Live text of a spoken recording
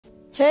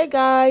Hey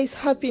guys,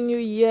 happy new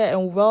year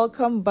and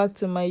welcome back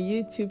to my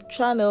YouTube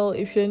channel.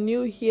 If you're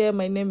new here,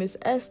 my name is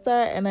Esther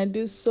and I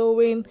do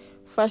sewing,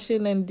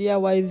 fashion and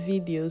DIY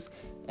videos,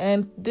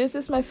 and this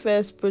is my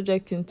first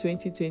project in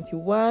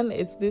 2021.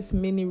 It's this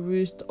mini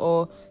ruched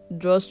or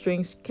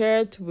drawstring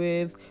skirt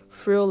with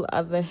frill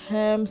at the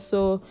hem.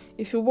 So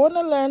if you want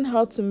to learn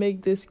how to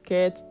make this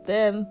skirt,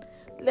 then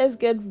let's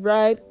get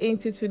right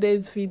into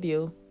today's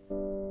video.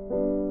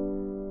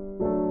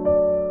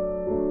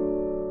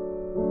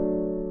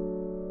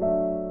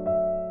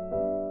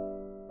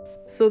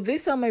 So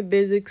these are my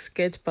basic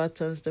skirt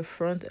patterns, the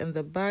front and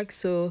the back.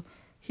 So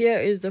here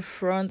is the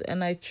front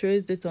and I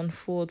traced it on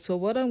fold. So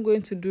what I'm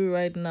going to do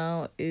right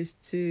now is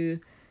to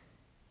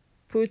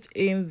put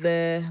in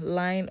the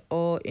line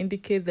or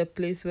indicate the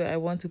place where I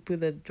want to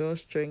put the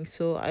drawstring.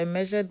 So I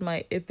measured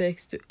my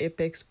apex to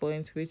apex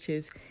point, which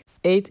is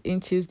 8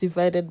 inches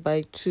divided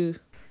by 2.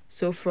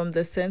 So from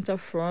the center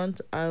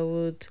front, I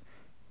would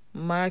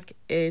mark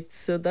it.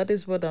 So that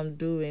is what I'm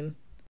doing.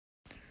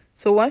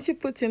 So once you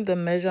put in the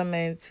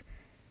measurement,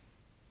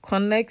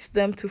 connect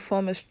them to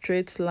form a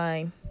straight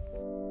line.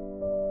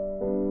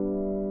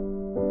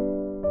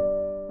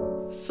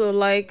 So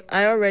like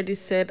I already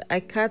said, I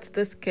cut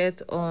the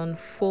skirt on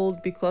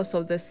fold because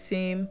of the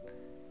seam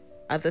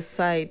at the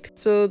side.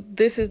 So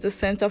this is the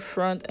center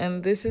front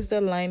and this is the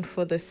line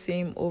for the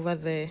seam over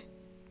there.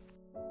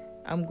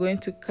 I'm going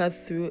to cut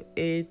through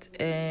it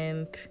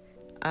and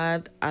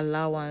add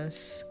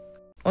allowance.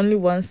 Only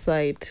one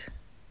side.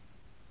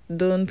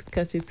 Don't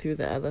cut it through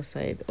the other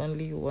side,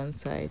 only one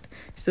side.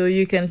 So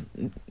you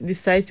can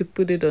decide to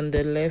put it on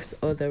the left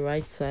or the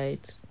right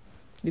side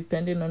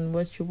depending on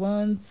what you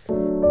want.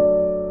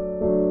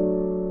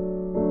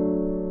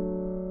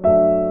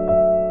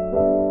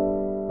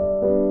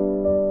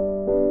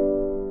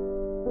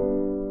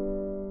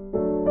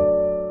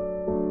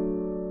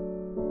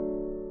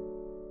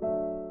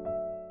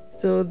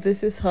 So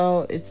this is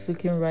how it's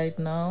looking right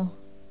now,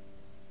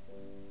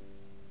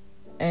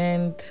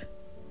 and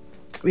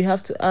we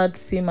have to add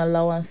seam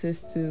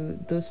allowances to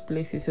those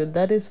places. So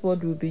that is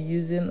what we'll be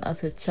using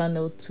as a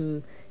channel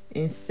to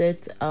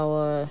insert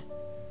our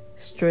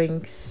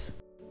strings.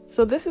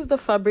 So this is the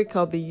fabric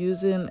I'll be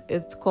using.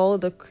 It's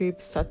called the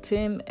crepe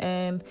satin,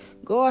 and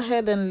go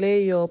ahead and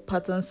lay your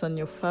patterns on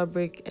your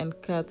fabric and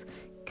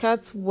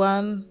cut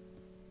one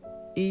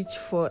each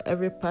for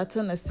every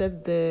pattern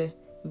except the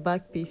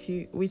back piece,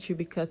 which you'll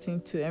be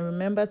cutting to, and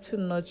remember to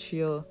notch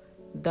your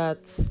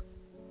darts.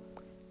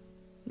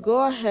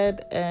 Go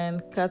ahead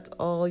and cut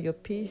all your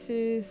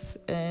pieces,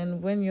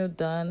 and when you're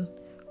done,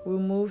 we'll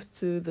move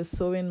to the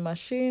sewing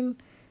machine.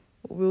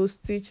 We'll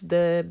stitch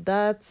the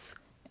darts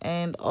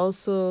and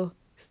also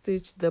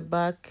stitch the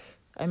back,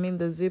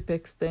 the zip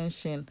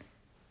extension.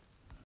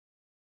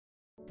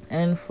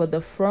 And for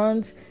the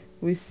front,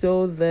 we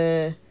sew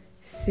the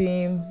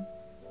seam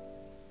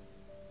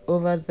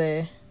over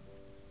there,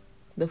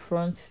 the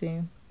front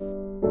seam.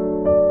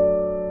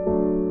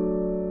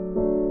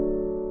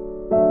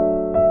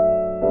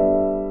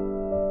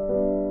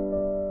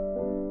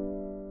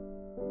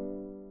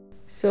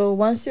 So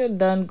once you're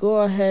done, go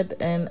ahead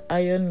and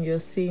iron your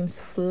seams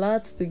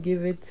flat to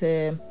give it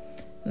a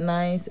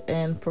nice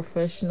and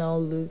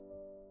professional look.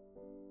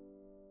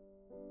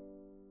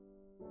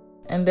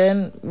 And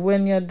then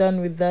when you're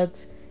done with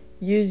that,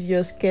 use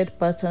your skirt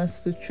patterns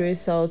to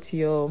trace out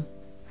your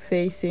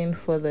facing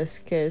for the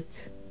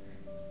skirt.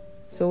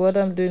 So what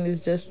I'm doing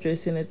is just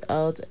tracing it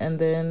out, and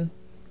then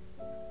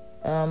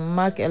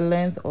mark a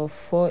length of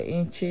 4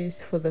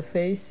 inches for the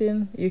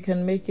facing. You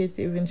can make it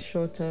even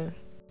shorter.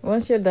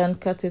 Once you're done,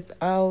 cut it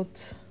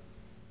out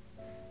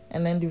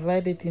and then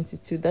divide it into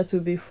 2. That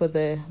will be for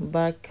the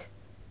back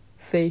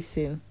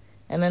facing,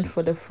 and then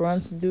for the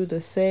front, do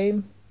the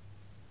same.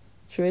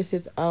 Trace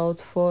it out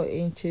 4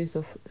 inches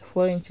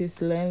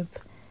length,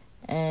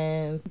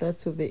 and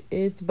that will be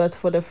it. But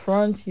for the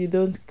front, you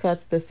don't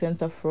cut the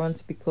center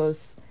front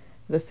because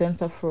the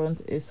center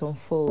front is on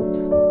fold.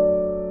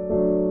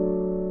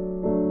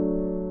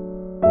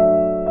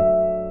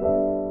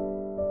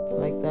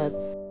 Like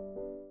that.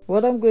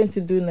 What I'm going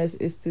to do next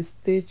is to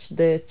stitch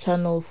the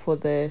channel for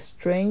the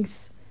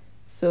strings.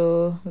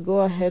 So go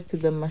ahead to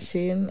the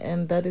machine,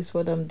 and that is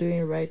what I'm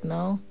doing right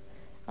now.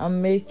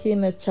 I'm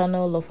making a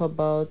channel of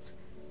about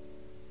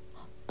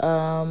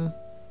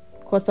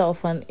 1/4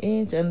 of an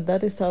inch, and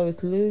that is how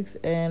it looks.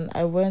 And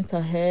I went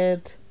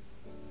ahead,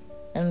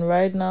 and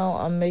right now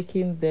I'm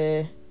making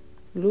the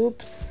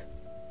loops.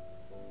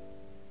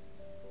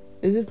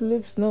 Is it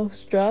loops? No,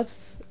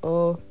 straps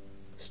or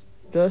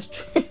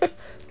drawstring.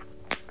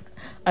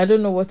 I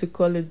don't know what to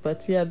call it,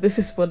 but yeah, this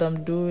is what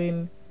I'm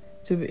doing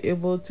to be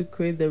able to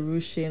create the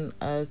ruching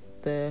at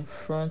the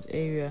front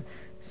area.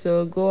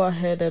 So go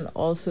ahead and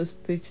also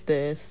stitch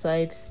the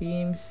side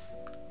seams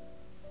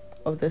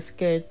of the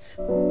skirt.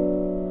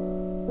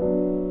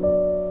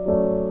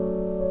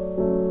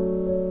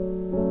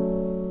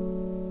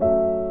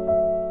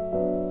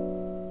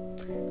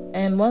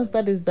 And once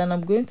that is done,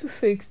 I'm going to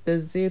fix the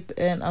zip,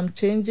 and I'm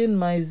changing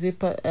my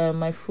zipper,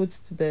 my foot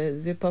to the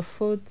zipper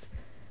foot.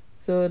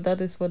 So that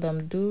is what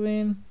I'm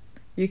doing.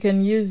 You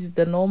can use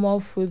the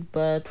normal foot,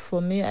 but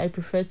for me I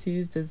prefer to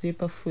use the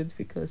zipper foot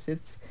because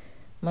it's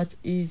much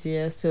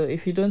easier. So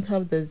if you don't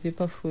have the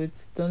zipper foot,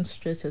 don't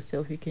stress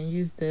yourself, you can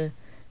use the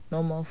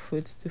normal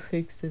foot to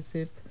fix the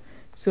zip.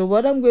 So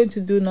what I'm going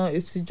to do now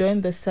is to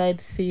join the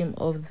side seam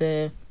of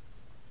the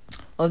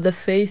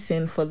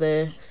facing for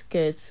the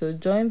skirt. So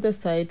join the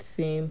side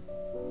seam,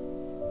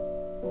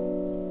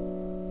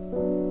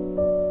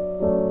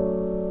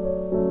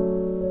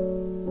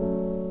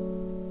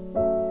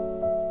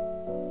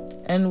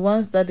 and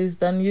once that is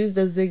done, use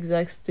the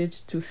zigzag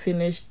stitch to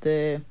finish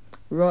the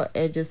raw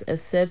edges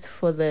except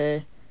for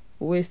the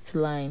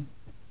waistline,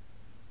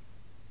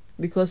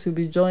 because we'll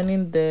be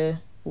joining the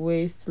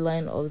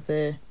waistline of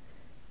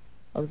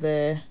of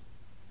the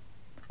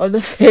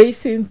the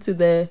facing to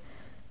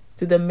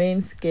the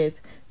main skirt.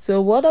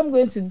 So what I'm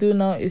going to do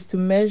now is to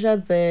measure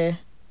the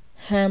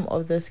hem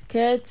of the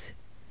skirt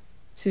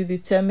to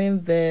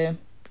determine the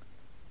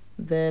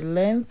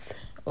length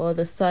or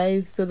the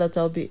size, so that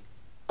I'll be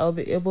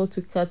able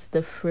to cut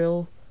the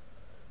frill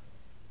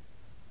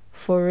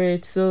for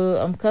it. So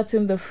I'm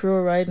cutting the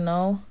frill right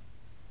now.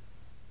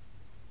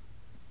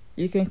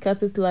 You can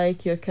cut it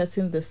like you're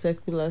cutting the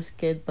circular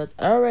skirt, but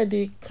I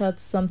already cut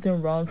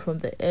something round from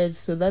the edge,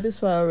 so that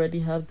is why I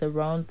already have the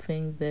round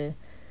thing there.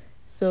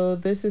 So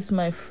this is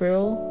my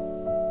frill,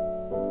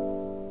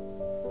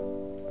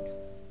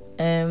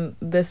 and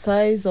the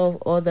size of,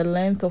 or the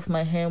length of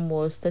my hem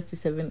was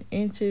 37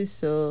 inches.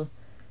 So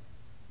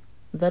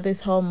that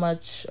is how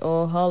much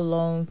or how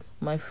long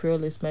my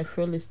frill is. My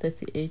frill is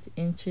 38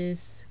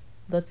 inches.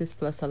 That is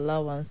plus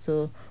allowance.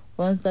 So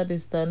once that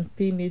is done,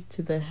 pin it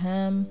to the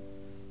hem.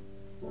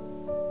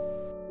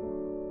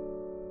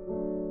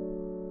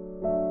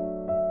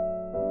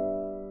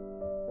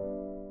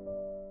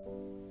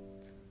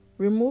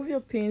 Remove your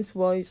pins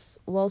whilst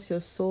you're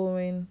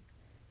sewing,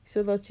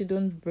 so that you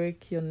don't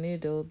break your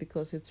needle,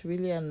 because it's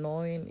really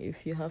annoying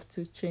if you have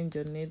to change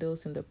your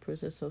needles in the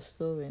process of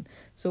sewing.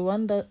 So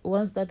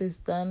once that is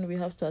done, we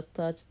have to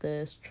attach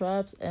the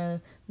straps,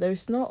 and there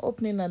is no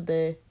opening at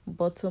the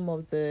bottom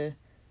of the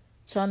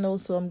channel,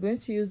 so I'm going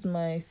to use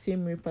my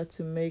seam ripper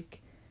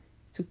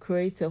to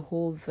create a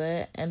hole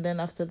there, and then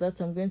after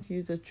that I'm going to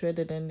use a thread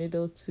and a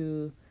needle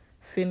to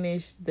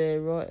finish the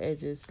raw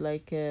edges,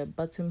 like a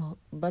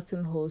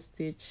buttonhole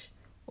stitch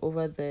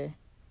over there.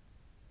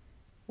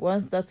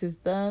 Once that is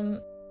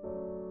done,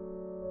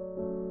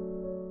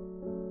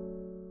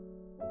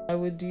 I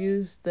would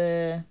use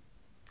the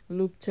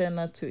loop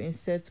turner to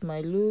insert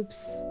my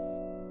loops.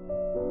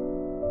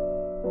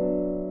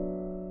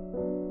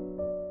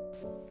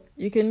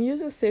 You can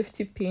use a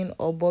safety pin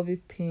or bobby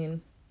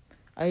pin.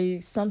 I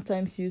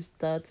sometimes use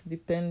that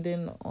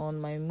depending on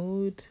my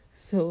mood.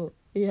 So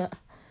yeah,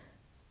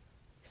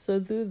 so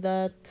do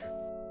that.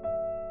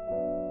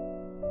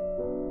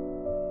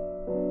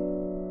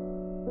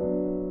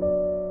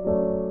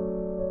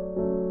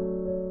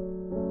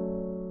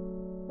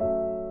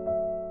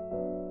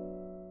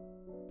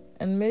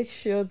 And make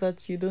sure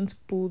that you don't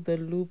pull the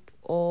loop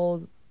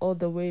all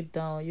the way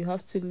down. You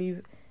have to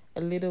leave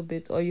a little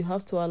bit, or you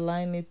have to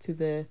align it to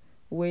the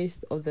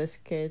waist of the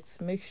skirt.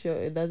 Make sure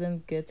it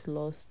doesn't get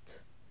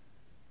lost.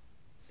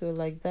 So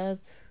like that,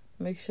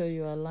 make sure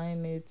you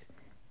align it.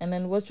 And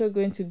then what you're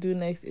going to do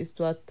next is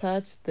to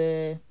attach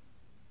the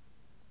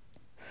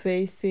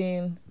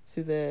facing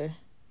to the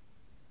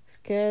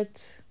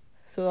skirt.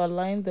 So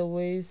align the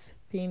waist,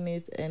 pin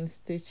it, and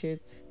stitch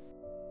it.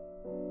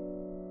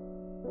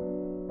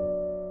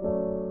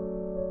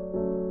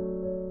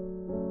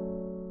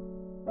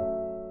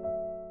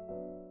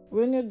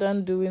 When you're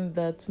done doing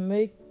that,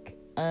 make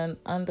an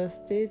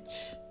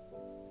understitch.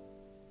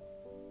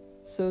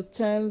 So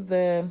turn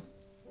the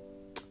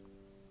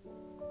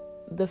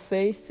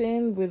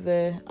facing with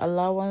the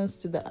allowance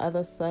to the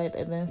other side,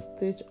 and then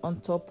stitch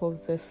on top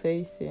of the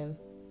facing,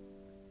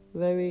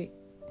 very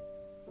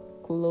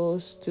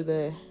close to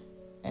the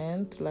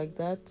end, like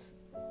that.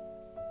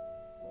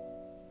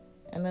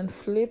 And then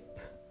flip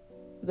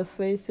the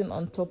facing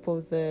on top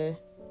of the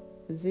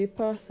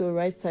zipper, so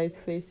right side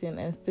facing,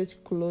 and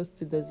stitch close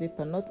to the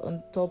zipper, not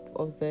on top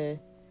of the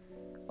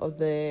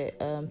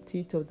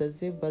teeth of the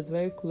zip, but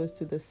very close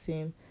to the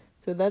seam.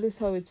 So that is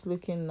how it's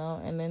looking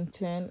now. And then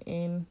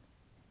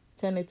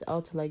turn it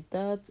out like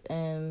that,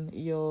 and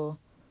your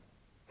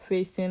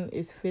facing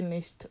is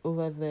finished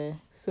over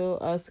there. So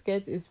our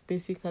skirt is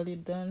basically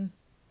done.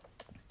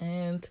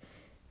 And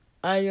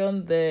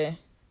iron the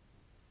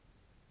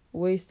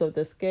waist of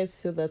the skirt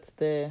so that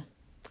the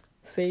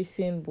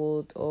facing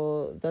would,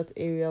 or that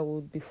area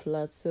would be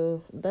flat.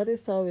 So that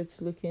is how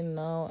it's looking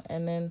now.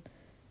 And then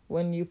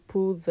when you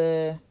pull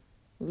the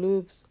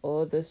loops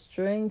or the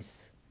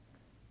strings,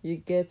 you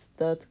get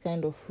that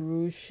kind of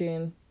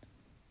ruching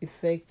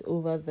effect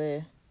over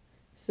there.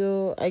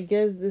 So I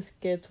guess this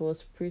skirt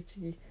was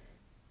pretty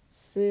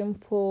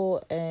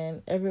simple,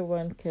 and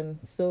everyone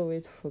can sew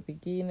it, for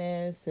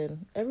beginners,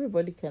 and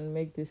everybody can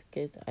make this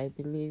skirt, I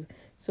believe.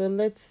 So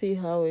let's see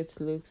how it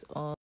looks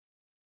on.